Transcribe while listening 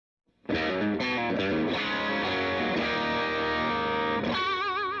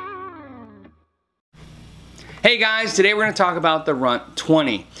Hey guys, today we're going to talk about the Runt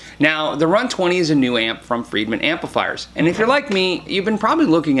 20. Now, the Runt 20 is a new amp from Friedman Amplifiers. And if you're like me, you've been probably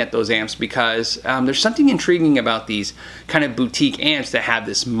looking at those amps because there's something intriguing about these kind of boutique amps that have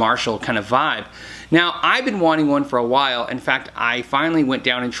this Marshall kind of vibe. Now, I've been wanting one for a while. In fact, I finally went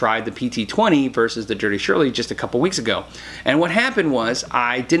down and tried the PT20 versus the Dirty Shirley just a couple weeks ago. And what happened was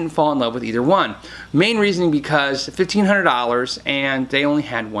I didn't fall in love with either one. Main reason because $1,500 and they only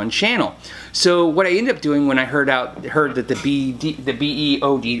had one channel. So what I ended up doing when I heard that the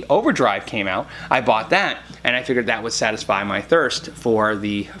BEOD Overdrive came out, I bought that and I figured that would satisfy my thirst for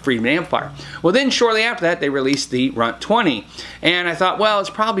the Friedman amplifier. Well, then shortly after that they released the Runt 20 and I thought, well, it's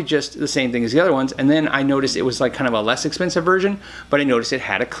probably just the same thing as the other ones. And then I noticed it was like kind of a less expensive version, but I noticed it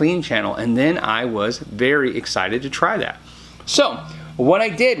had a clean channel, and then I was very excited to try that. So what I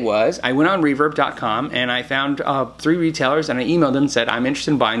did was I went on reverb.com and I found 3 retailers and I emailed them and said I'm interested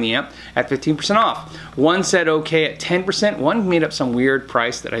in buying the amp at 15% off. One said okay at 10%, one made up some weird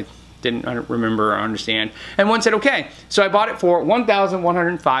price that I didn't remember or understand, and one said okay. So I bought it for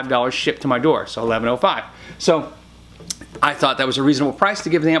 $1,105 shipped to my door, so $1,105. So I thought that was a reasonable price to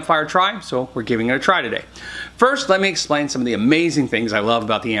give the amplifier a try, so we're giving it a try today. First, let me explain some of the amazing things I love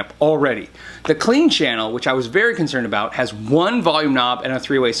about the amp already. The clean channel, which I was very concerned about, has one volume knob and a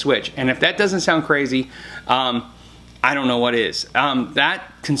 3-way switch, and if that doesn't sound crazy, I don't know what is. That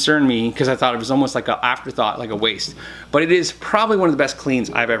concerned me because I thought it was almost like an afterthought, like a waste. But it is probably one of the best cleans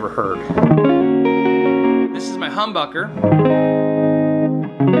I've ever heard. This is my humbucker.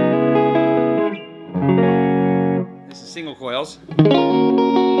 This is single coils.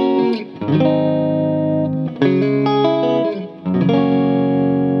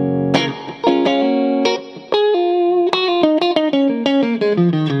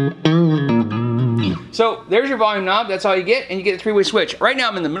 So there's your volume knob, that's all you get, and you get a 3-way switch. Right now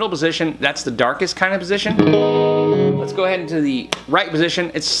I'm in the middle position, that's the darkest kind of position. Let's go ahead into the right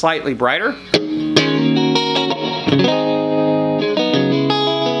position, it's slightly brighter. And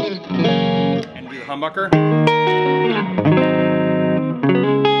do the humbucker.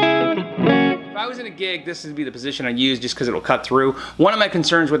 If I was in a gig, this would be the position I'd use just because it'll cut through. One of my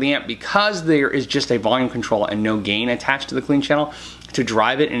concerns with the amp, because there is just a volume control and no gain attached to the clean channel, to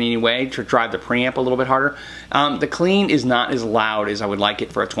drive it in any way, to drive the preamp a little bit harder. The clean is not as loud as I would like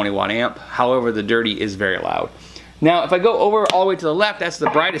it for a 20-watt amp. However, the dirty is very loud. Now, if I go over all the way to the left, that's the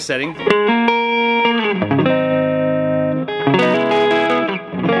brightest setting. It's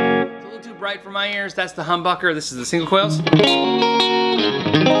a little too bright for my ears. That's the humbucker. This is the single coils.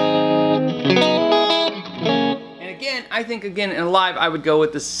 I think again in live I would go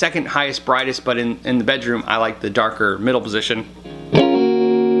with the second highest brightest, but in the bedroom I like the darker middle position.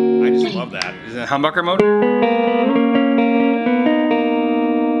 I just love that. Is it humbucker mode?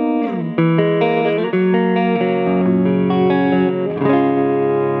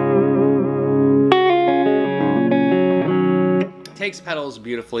 Takes pedals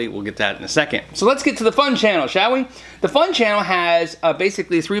beautifully. We'll get that in a second. So let's get to the fun channel, shall we? The fun channel has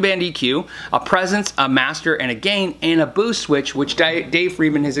basically a 3-band EQ, a presence, a master, and a gain, and a boost switch, which Dave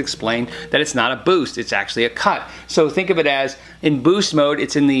Friedman has explained that it's not a boost, it's actually a cut. So think of it as in boost mode,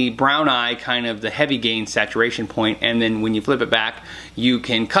 it's in the brown eye, kind of the heavy gain saturation point, and then when you flip it back, you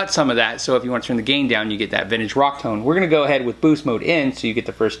can cut some of that. So if you want to turn the gain down, you get that vintage rock tone. We're gonna go ahead with boost mode in, so you get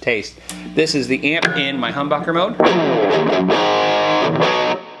the first taste. This is the amp in my humbucker mode.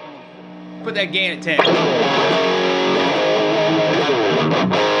 Put that gain at 10.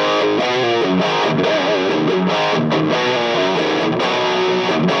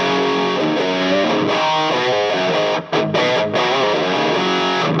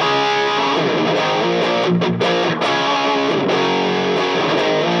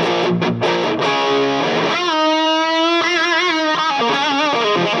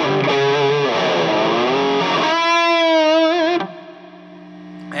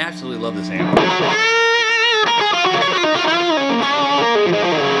 I absolutely love this amp.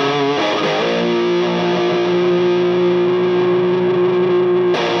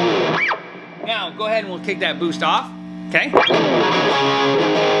 Now go ahead and we'll kick that boost off, okay? Not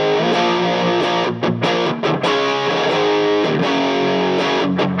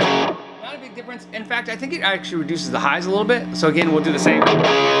a big difference. In fact, I think it actually reduces the highs a little bit. So again, we'll do the same.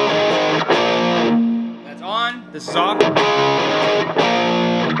 That's on, this is off.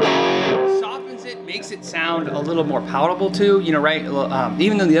 Softens it, makes it sound a little more palatable too, you know, right?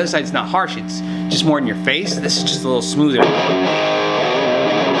 Even though the other side's not harsh, it's just more in your face. This is just a little smoother. If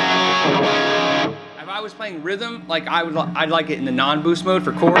I was playing rhythm, like I'd like it in the non-boost mode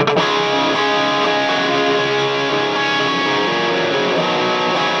for chord.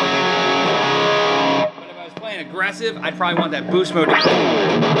 aggressive, I'd probably want that boost mode. I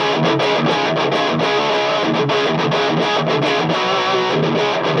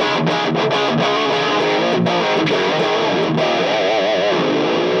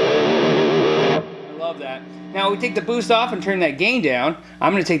love that. Now we take the boost off and turn that gain down.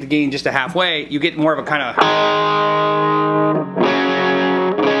 I'm going to take the gain just to halfway. You get more of a kind of...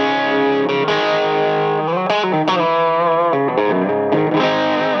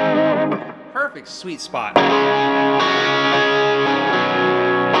 perfect sweet spot.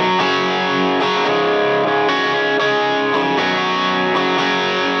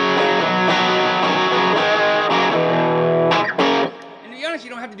 You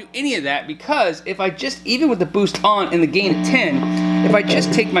don't have to do any of that, because if I just, even with the boost on and the gain at 10, if I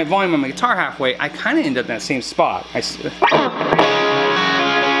just take my volume on my guitar halfway, I kind of end up in that same spot.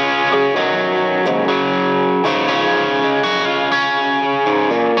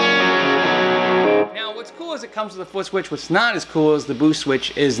 Now what's cool is it comes with a foot switch. What's not as cool is the boost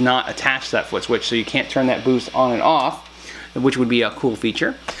switch is not attached to that foot switch, so you can't turn that boost on and off, which would be a cool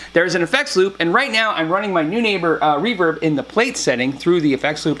feature. There's an effects loop, and right now I'm running my New Neighbor reverb in the plate setting through the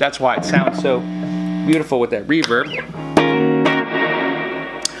effects loop. That's why it sounds so beautiful with that reverb.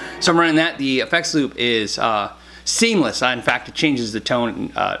 So I'm running that. The effects loop is seamless. In fact, it changes the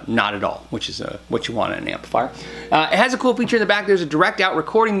tone not at all, which is what you want in an amplifier. It has a cool feature in the back. There's a direct out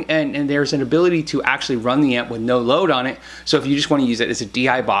recording, and there's an ability to actually run the amp with no load on it. So if you just want to use it as a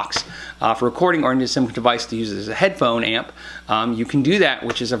DI box for recording, or into some device to use it as a headphone amp, you can do that,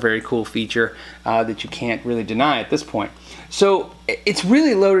 which is a very cool feature that you can't really deny at this point. So it's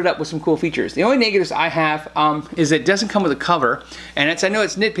really loaded up with some cool features. The only negatives I have is it doesn't come with a cover, and I know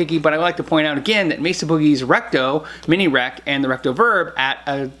it's nitpicky, but I like to point out again that Mesa Boogie's Recto, Mini Rec, and the Recto Verb at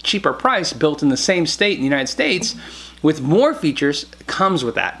a cheaper price, built in the same state in the United States, with more features, comes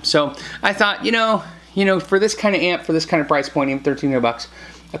with that. So I thought, you know, for this kind of amp, for this kind of price point, even $1,300,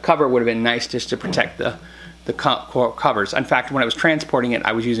 a cover would have been nice just to protect the covers. In fact, when I was transporting it,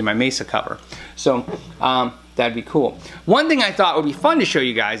 I was using my Mesa cover. So that'd be cool. One thing I thought would be fun to show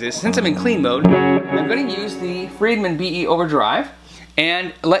you guys is, since I'm in clean mode, I'm going to use the Friedman BE Overdrive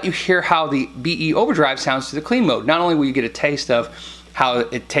and let you hear how the BE Overdrive sounds to the clean mode. Not only will you get a taste of how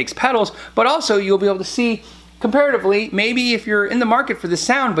it takes pedals, but also you'll be able to see comparatively, maybe if you're in the market for this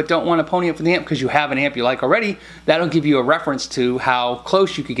sound but don't want to pony up for the amp because you have an amp you like already, that'll give you a reference to how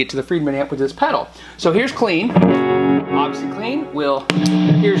close you could get to the Friedman amp with this pedal. So here's clean. Obviously clean.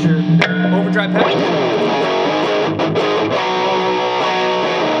 Here's your overdrive pedal.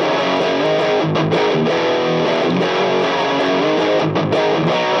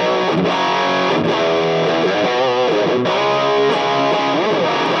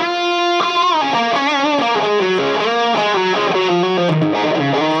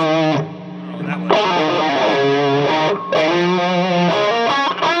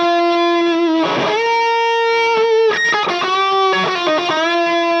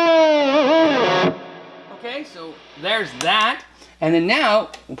 So there's that, and then now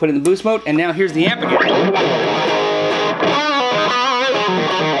we'll put it in the boost mode, and now here's the amp again.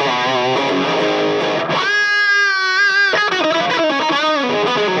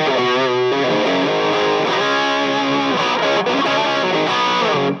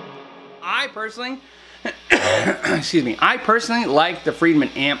 I personally, excuse me, I personally like the Friedman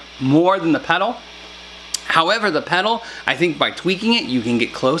amp more than the pedal. However, the pedal, I think by tweaking it, you can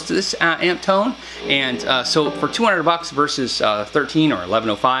get close to this amp tone. And so for $200 versus 13 or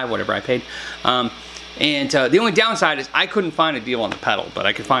 1105, whatever I paid. The only downside is I couldn't find a deal on the pedal, but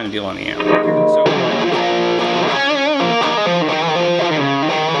I could find a deal on the amp. So,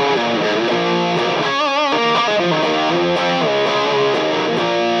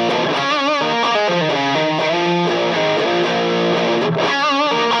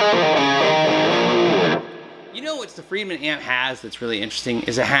 the Friedman amp has that's really interesting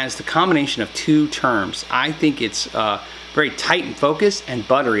is it has the combination of two terms. I think it's very tight and focused and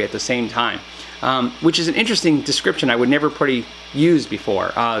buttery at the same time, which is an interesting description I would never use before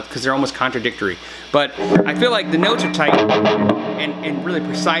because they're almost contradictory. But I feel like the notes are tight and really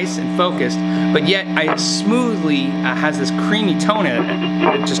precise and focused, but yet it smoothly has this creamy tone in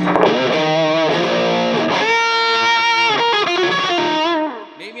it. It just...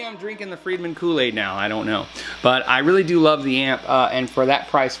 drinking the Friedman Kool-Aid now, I don't know, but I really do love the amp, and for that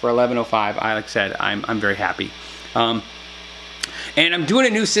price, for $11.05, like I said, I'm very happy. And I'm doing a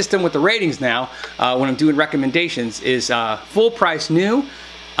new system with the ratings now. When I'm doing recommendations, is full price new,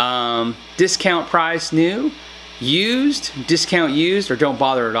 discount price new, used, discount used, or don't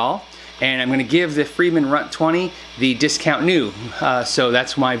bother at all. and I'm going to give the Friedman Runt 20 the discount new. So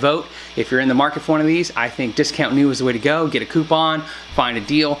that's my vote. If you're in the market for one of these, I think discount new is the way to go. Get a coupon, find a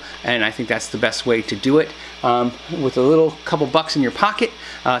deal, and I think that's the best way to do it. With a little couple bucks in your pocket.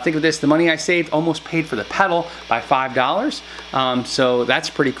 Think of this, the money I saved almost paid for the pedal by $5. So that's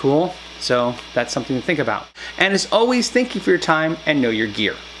pretty cool. So that's something to think about. And as always, thank you for your time and know your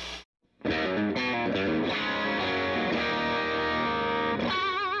gear.